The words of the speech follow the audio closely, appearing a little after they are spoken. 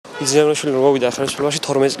ივანიშვილი რომ მოვიდა ხელისუფლებაში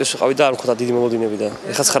 12 წლის ვიყავი და არ მქონდა დიდი მოლოდინები და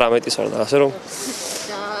ეხლა 19-ის ვარ და ასე რომ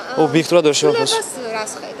ობიექტურად ვერ შევაფოს.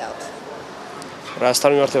 რას ხედავთ?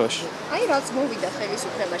 რასთან მიმართებაში? აი რაც მოვიდა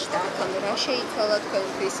ხელისუფლებაში და ახლა რა შეიცვალა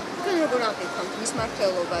თქვენთვის? თქვენ როგორ აღიქვამთ მის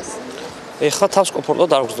მმართველობას? ეხლა თავს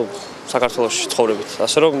კომფორტულად არ ვგრძნობ საქართველოში ცხოვრებით.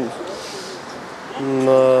 ასე რომ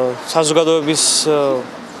საზოგადოების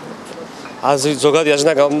აზრი ზოგადი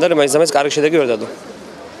აზრიდან გამომდინარე მაინც ამას კარგი შედეგი ვერ დადო.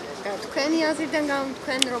 თქვენი აზრიდან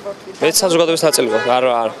თქვენ როგორ ვთქვით? მე საზოგადოების ნაწილი ვარ.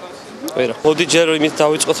 არა. ვერა. მოდი ჯერ იმით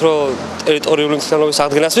დავიწყოთ რომ ტერიტორიული მნიშვნელობის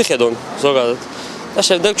აღდგენას ვიხედონ ზოგადად. და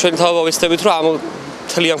შემდეგ ჩვენი თავობა ვიცდებით რომ ამ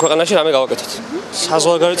მთლიან ქვეყანაში რამე გავაკეთოთ.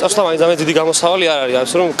 საზღვარგარეთ წასვლა მაინც ამას დიდი გამოსავალი არ არის.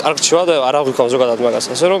 ასე რომ კარგჩევა და არ აღვიქვამ ზოგადად მაგას.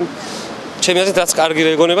 ასე რომ ჩემი აზრით რაც კარგი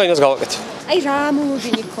რეგონება იმას გავაკეთე. აი რა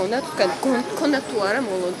მოლოდინი გქონდათ თქვენ? გქონდათ თუ არა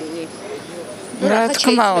მოლოდინი? რა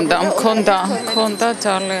თქმა უნდა, მქონდა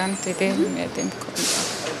ძალიან დიდი იმედი მქონდა.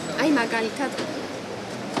 აი მაგალითად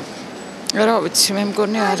რა ვიცი, მე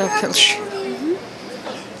მგონი არაფერში.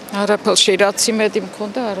 არაფერში რაც იმედი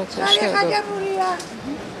მქონდა, არაფერში არა.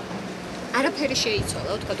 არაფერი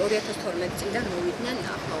შეიცვალა, თქვა 2012 წლიდან მოვიდნენ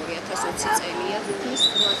ახლა 2020 წელია, ის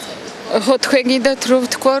 8 წელი. ხო, თქვენ გინდათ რომ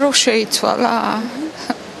ვთქვა რომ შეიცვალა?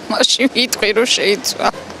 მაშინ ვიტყვი რომ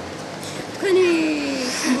შეიცვალა. თქვენი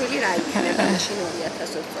სურვილი რა იქნება მაშინ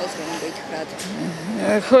 2020 წელს რომ გითხრათ?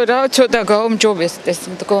 ხო, რა ცოტა გაუმჯობესდეს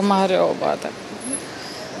მდგომარეობა და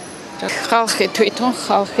ხალხი თვითონ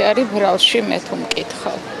ხალხი არის ბრალში მე თუ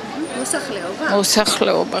მკითხავ. მოსახლეობა?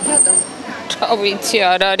 მოსახლეობა. რა ვიცი,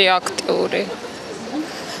 არ არის აქტიური.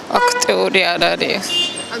 აქტიური არ არის.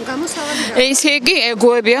 ამ გამოსავალი რა? ესე იგი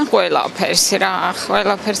ეგუებიან ყველაფერს რა,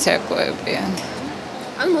 ყველაფერს ეგუებიან.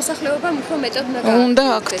 ან მოსახლეობამ უფრო მეტად უნდა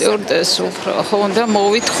აქტიურდეს უფრო, ხო, უნდა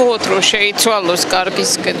მოვითხოვოთ რომ შეიცვალოს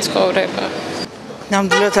კარგისკენ ცხოვრება.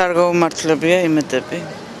 ნამდვილად არ გაუმართლებია იმედები.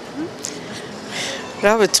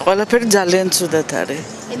 რა ვიცი, ყველაფერი ძალიან ცუდად არის.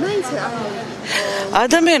 მაინც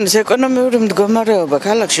ადამიანის ეკონომიური მდგომარეობა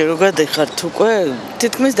ქალაქში რო გადიხართ უკვე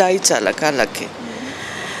თითქმის დაიცალა ქალაქი.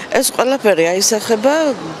 ეს ყველაფერი აისახება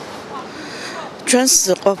ჩვენს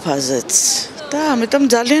ყოფაზეც და ამიტომ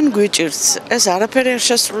ძალიან გვიჭირს. ეს არაფერი არ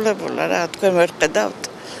შესრულებულა რა, თქვენ ვერ ხედავთ?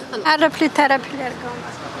 არაფრით არ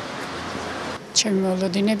გაუმართლა. ჩემი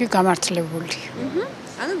მოლოდინები გამართლებული.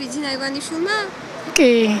 ანუ ბიძინა ივანიშვილმა?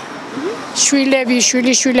 კი.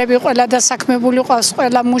 შვილები ყველა დასაქმებული ყავს,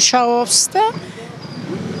 ყველა მუშაობს და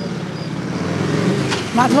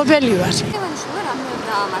მადლობელი ვარ. ივანიშვილმა რამდენად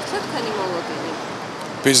გაამართლა თქვენი მოლოდინი?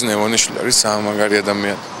 ბიძინა ივანიშვილი არის მაგარი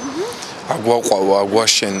ადამიანი. აგვაყვავა,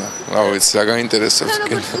 აგვაშენა. რა ვიცი, რა გაინტერესებს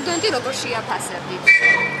კი. სტუდენტი როგორ შეაფასებდით?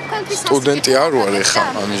 სტუდენტი არ ვარ ეხლა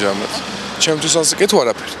ამჟამად. ჩემთვის ასე კითხვა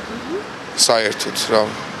არაფერი. საერთოდ რა.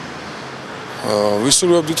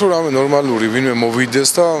 ვისურვებდით რომ რამე ნორმალური ვინმე მოვიდეს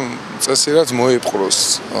და წესიერად მოეპყროს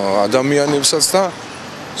ადამიანებსაც და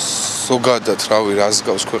ზოგადად რავი რას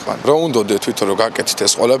გავს ქვეყანა. რა უნდათ თვითონ რომ გაკეთეთ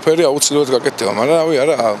ეს ყველაფერი აუცილებლად გაკეთდება, მაგრამ რავი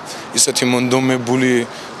არა ისეთი მონდომებული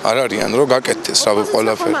არ არიან რომ გაკეთეთ ეს რავი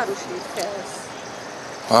ყველაფერი.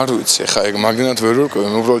 არ ვიცი, ხა ეგ მაგნად ვერ ვერკვევ,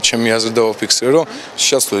 უბრალოდ ჩემი აზრი დავაფიქსირე რომ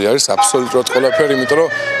შესაძლოა არის აბსოლუტურად ყველაფერი, იმიტომ რომ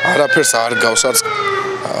არაფერს არ გავს არც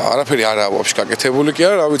არაფერი არა ვაფშე გაკეთებული კი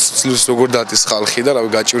არა, რა ვიცი, ძლივს როგორ დადის ხალხი და რავი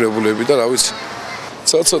გაჭირებულები და რა ვიცი.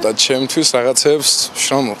 ცოტა ჩემთვის რაღაცებს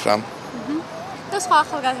შრომობ რა. და სხვა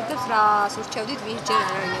ახალგაზრდებს რას ურჩევდით, ვინც ჯერ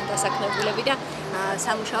არ არიან დასაქმებულები და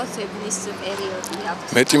სამუშაო ცებნის პერიოდი აქვთ?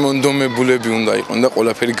 მეტი მონდომებულები უნდა იყვნენ და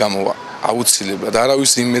ყველაფერი გამოვა. აუცილებლად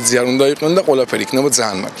არავის იმედზე არ უნდა იყვნენ და ყველაფერი იქნება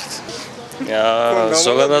ძალიან მაგით.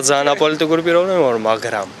 ზოგადად ძალიან აპოლიტიკური პიროვნება ვარ,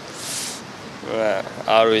 მაგრამ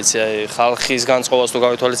არ ვიცი, აი ხალხის განწყობას თუ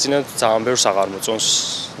გავითვალისწინებთ, ძალიან ბევრს აღარ მოწონს.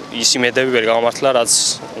 ის იმედები ვერ გამართლა, რაც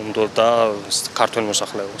უნდოდა ქართულ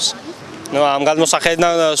მოსახლეობას. ამ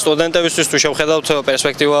გადმოსახედიდან სტუდენტებისთვის თუ შევხედავთ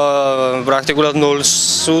პერსპექტივა პრაქტიკულად ნულს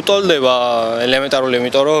უტოლდება ელემენტარული,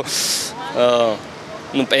 იმიტომ რომ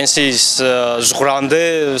პენსიის ზღვრამდე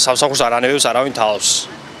სამსახურს არ ანებებს არავინ თავს.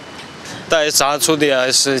 და ეს ძალიან ცუდია,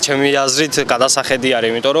 ეს ჩემი აზრით გადასახედი არის,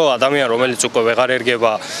 იმიტომ რომ ადამიანი რომელიც უკვე ვეღარ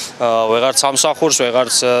ერგება ვეღარ სამსახურს,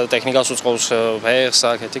 ვეღარც ტექნიკას უწყობს ფეხს,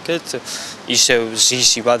 აქეთ-იქეთ, ისევ ზის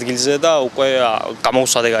იმ ადგილზე და უკვე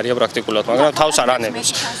გამოუსადეგარია პრაქტიკულად, მაგრამ თავს არ ანებებს.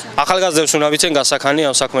 ახალგაზრდებს უნდა ვიცენ გასახანი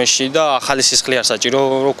ამ საქმეში და ახალი სისხლი არ საჭირო,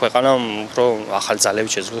 რომ ქვეყანამ უფრო ახალი ძალები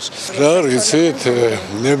შეძლოს. რა ვიცით,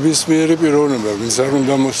 ნებისმიერი პიროვნება, ვინც არ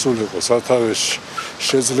უნდა მოსულიყო სათავეში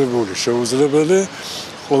შეძლებული, შეუძლებელი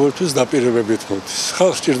ყოველთვის დაპირებებით მოდის.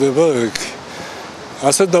 ხალხს სჭირდება ეგ.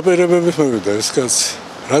 ასე დაპირებებით მოვიდა ეს კაცი.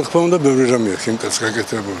 რა თქმა უნდა, ბევრი რამეა ხიმ კაცს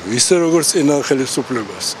გაკეთებული. ისე როგორც წინა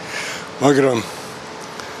ხელისუფლებას. მაგრამ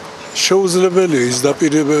შეუძლებელია ის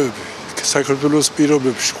დაპირებები საქართველოს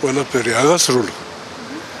პირობებში ყველაფერი აღასრულო.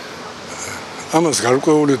 ამას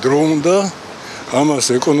გარკვეული დრო უნდა, ამას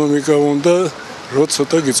ეკონომიკა უნდა, რო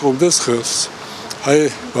ცოტა გიწყობდეს ხელს. აი,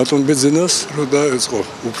 ბატონ ბიძინას რო დაეწყო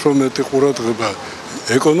უფრო მეტი ყურადღება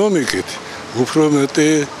ეკონომიკით, უფრო მეტი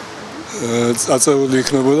აწეული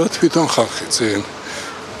იქნებოდა თვითონ ხალხი წინ.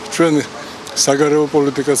 ჩვენ საგარეო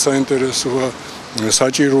პოლიტიკაც საინტერესოა,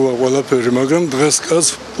 საჭიროა ყველაფერი, მაგრამ დღეს კაც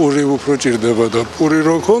პური უფრო ჭირდება და პური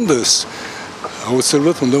რო კონდეს,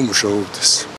 აუცილებლად უნდა მუშაობდეს.